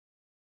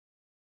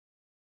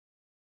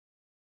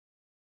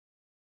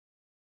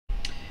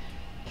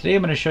Today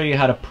I'm going to show you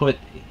how to put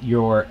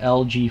your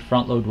LG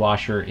front load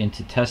washer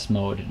into test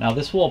mode. Now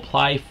this will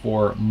apply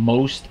for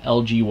most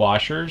LG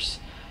washers,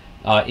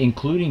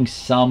 including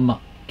some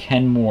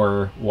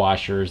Kenmore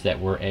washers that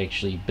were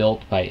actually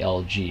built by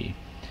LG.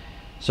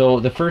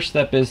 So the first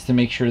step is to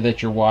make sure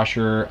that your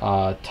washer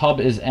tub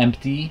is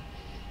empty,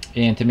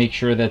 and to make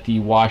sure that the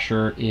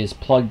washer is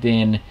plugged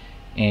in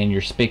and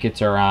your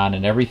spigots are on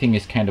and everything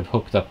is kind of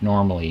hooked up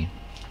normally.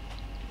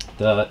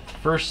 The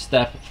first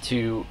step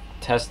to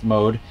test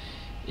mode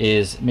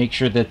is make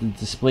sure that the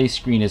display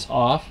screen is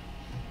off,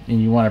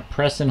 and you want to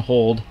press and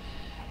hold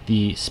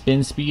the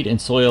spin speed and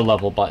soil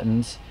level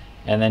buttons,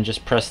 and then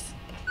just press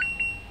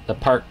the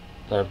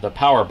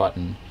power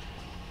button.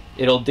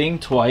 It'll ding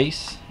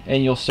twice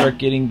and you'll start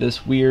getting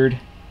this weird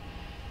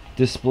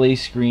display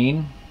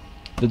screen.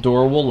 The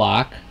door will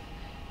lock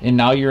and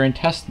now you're in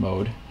test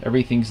mode.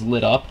 Everything's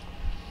lit up.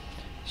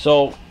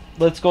 So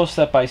let's go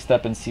step by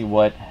step and see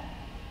what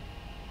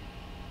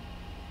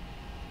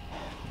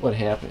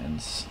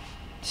happens.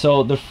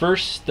 So the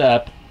first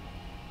step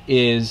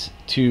is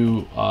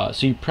to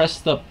so you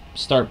press the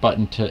start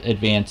button to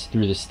advance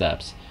through the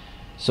steps.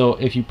 So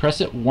if you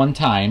press it one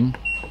time,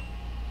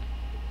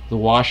 the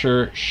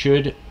washer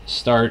should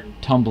start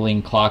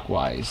tumbling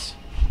clockwise.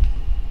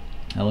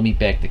 Now let me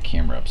back the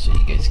camera up so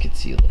you guys can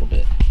see a little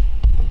bit.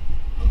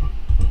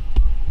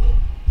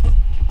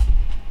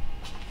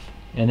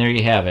 And there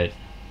you have it.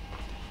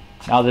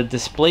 Now the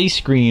display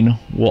screen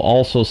will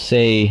also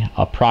say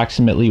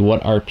approximately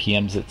what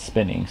RPMs it's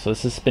spinning. So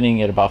this is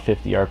spinning at about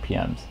 50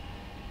 RPMs.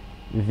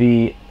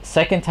 The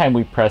second time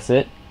we press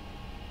it,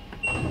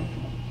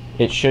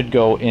 it should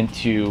go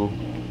into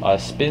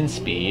spin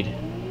speed.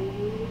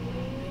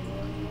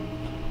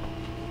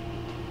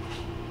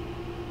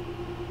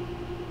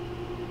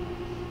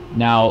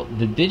 Now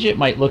the digit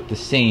might look the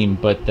same,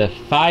 but the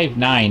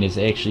 5.9 is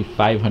actually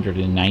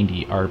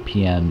 590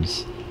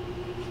 RPMs.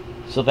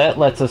 So that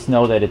lets us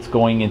know that it's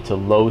going into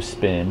low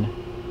spin.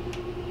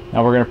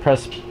 Now we're going to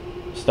press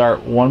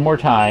start one more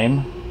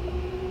time.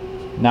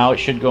 Now it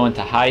should go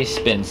into high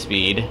spin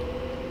speed.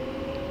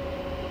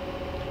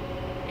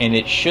 And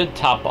it should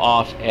top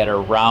off at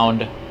around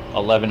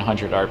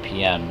 1100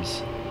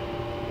 RPMs.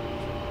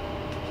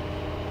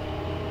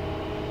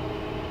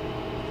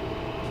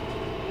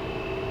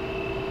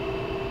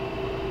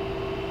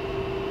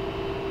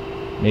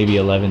 Maybe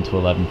 11 to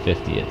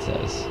 1150 it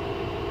says.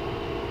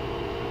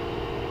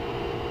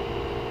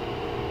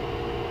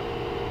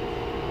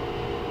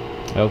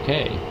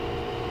 Okay,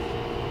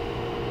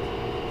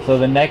 so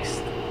the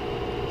next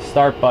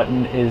start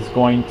button is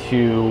going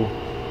to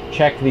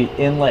check the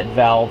inlet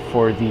valve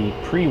for the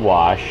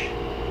pre-wash.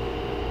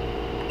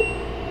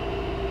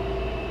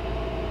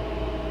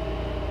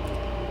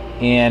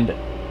 And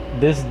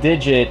this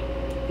digit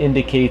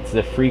indicates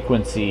the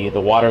frequency, the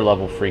water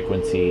level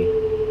frequency,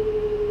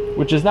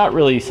 which is not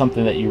really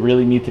something that you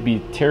really need to be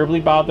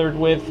terribly bothered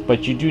with,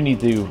 but you do need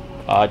to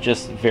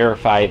just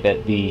verify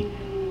that the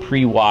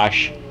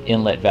pre-wash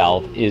inlet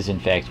valve is in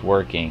fact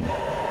working.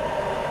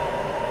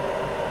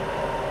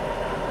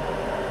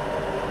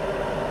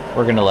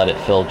 We're going to let it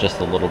fill just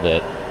a little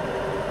bit.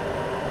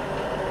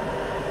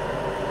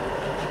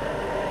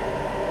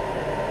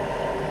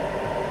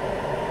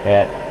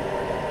 At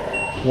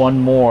one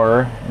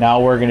more,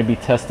 now we're going to be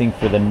testing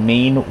for the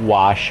main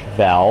wash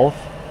valve,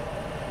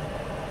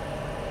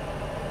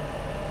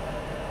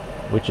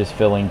 which is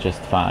filling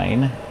just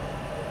fine.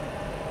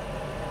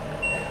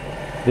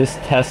 This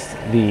tests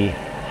the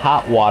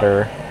hot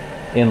water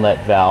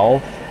inlet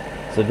valve.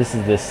 So this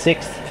is the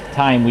 6th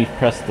time we've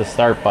pressed the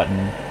start button,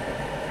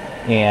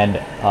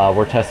 and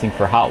we're testing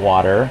for hot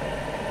water.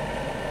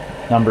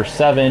 Number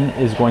 7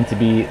 is going to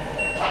be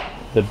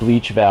the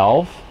bleach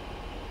valve,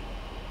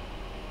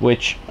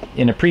 which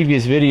in a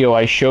previous video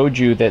I showed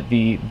you that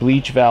the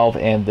bleach valve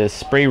and the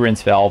spray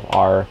rinse valve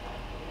are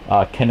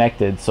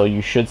connected, so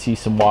you should see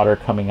some water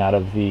coming out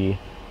of the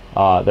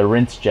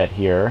rinse jet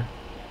here.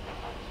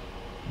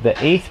 The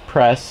 8th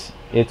press,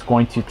 it's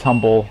going to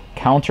tumble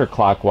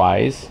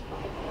counterclockwise.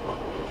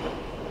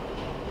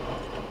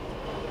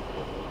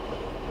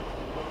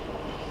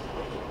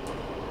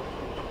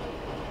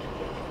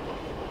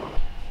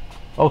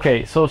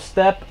 Okay, so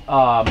step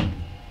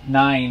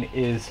 9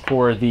 is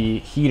for the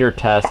heater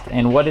test,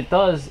 and what it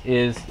does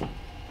is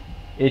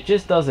it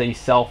just does a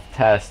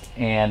self-test,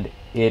 and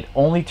it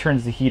only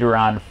turns the heater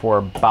on for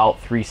about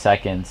 3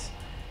 seconds.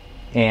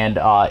 And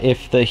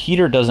if the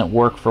heater doesn't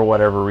work for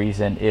whatever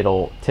reason,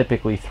 it'll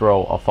typically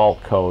throw a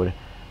fault code.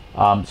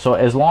 So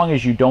as long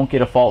as you don't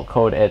get a fault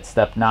code at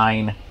step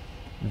 9,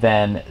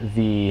 then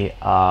the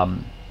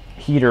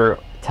heater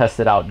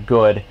tested out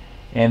good.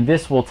 And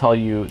this will tell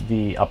you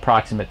the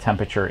approximate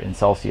temperature in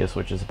Celsius,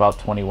 which is about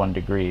 21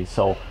 degrees.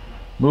 So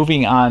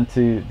moving on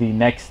to the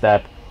next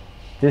step,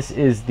 this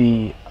is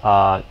the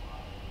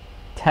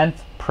 10th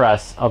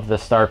press of the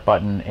start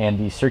button, and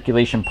the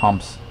circulation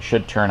pumps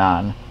should turn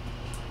on.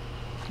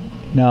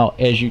 Now,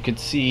 as you can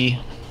see,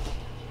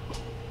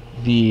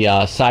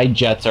 the side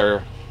jets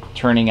are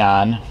turning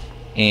on,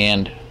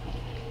 and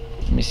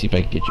let me see if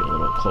I can get you a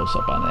little close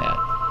up on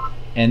that.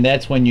 and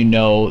that's when you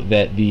know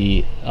that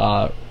the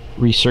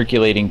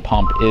recirculating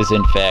pump is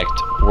in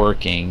fact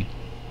working.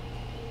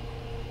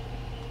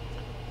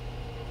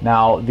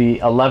 Now the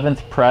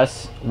 11th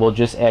press will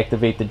just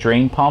activate the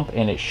drain pump,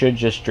 and it should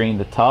just drain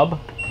the tub.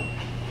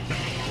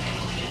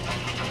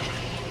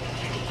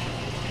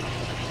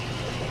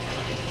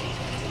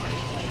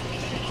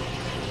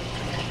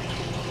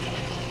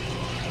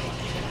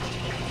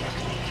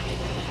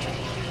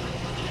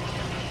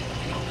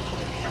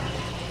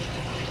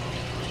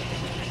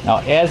 Now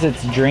as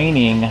it's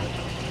draining,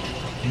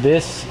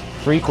 this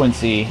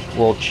frequency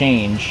will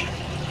change,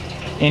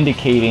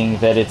 indicating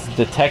that it's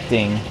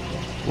detecting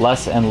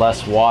less and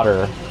less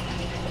water.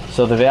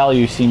 So the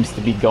value seems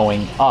to be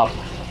going up,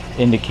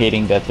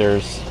 indicating that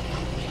there's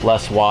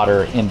less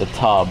water in the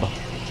tub.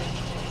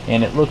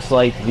 And it looks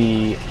like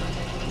the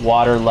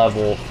water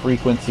level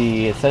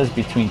frequency, it says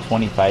between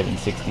 25 and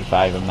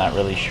 65. I'm not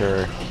really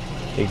sure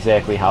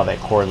exactly how that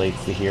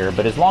correlates to here,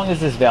 but as long as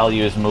this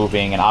value is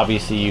moving, and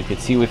obviously you could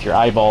see with your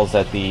eyeballs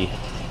that the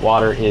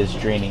water is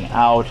draining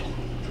out,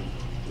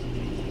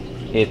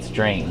 it's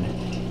drained.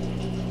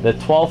 The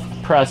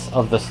 12th press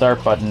of the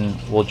start button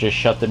will just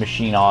shut the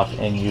machine off,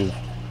 and you've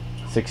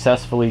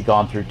successfully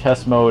gone through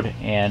test mode,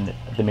 and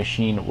the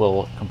machine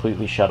will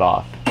completely shut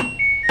off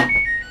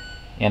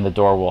and the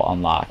door will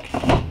unlock.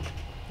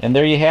 And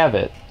there you have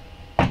it.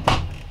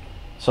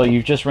 So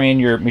you've just ran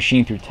your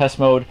machine through test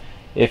mode.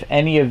 If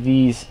any of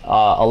these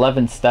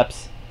 11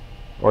 steps,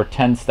 or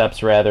 10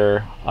 steps rather,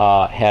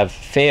 have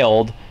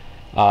failed,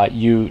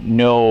 you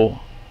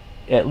know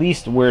at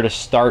least where to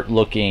start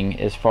looking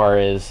as far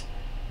as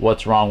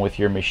what's wrong with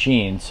your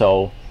machine.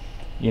 So,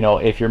 you know,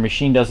 if your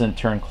machine doesn't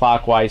turn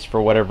clockwise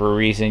for whatever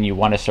reason, you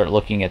want to start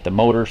looking at the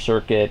motor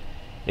circuit.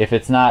 If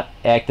it's not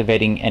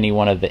activating any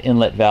one of the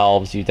inlet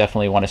valves, you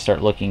definitely want to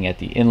start looking at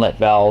the inlet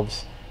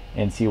valves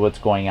and see what's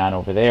going on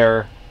over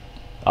there.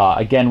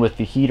 Again, with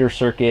the heater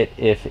circuit,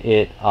 if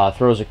it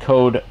throws a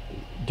code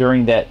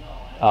during that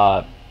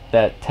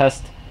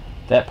test,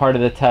 that part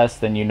of the test,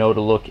 then you know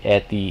to look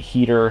at the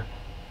heater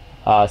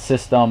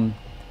system.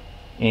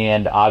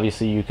 And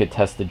obviously you could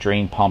test the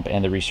drain pump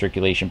and the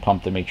recirculation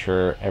pump to make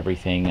sure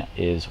everything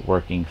is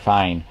working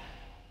fine.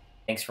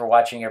 Thanks for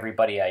watching,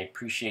 everybody. I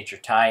appreciate your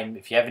time.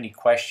 If you have any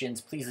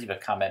questions, please leave a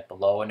comment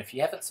below. And if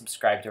you haven't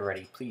subscribed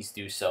already, please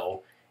do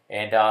so.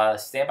 And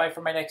stand by for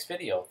my next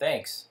video.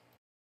 Thanks.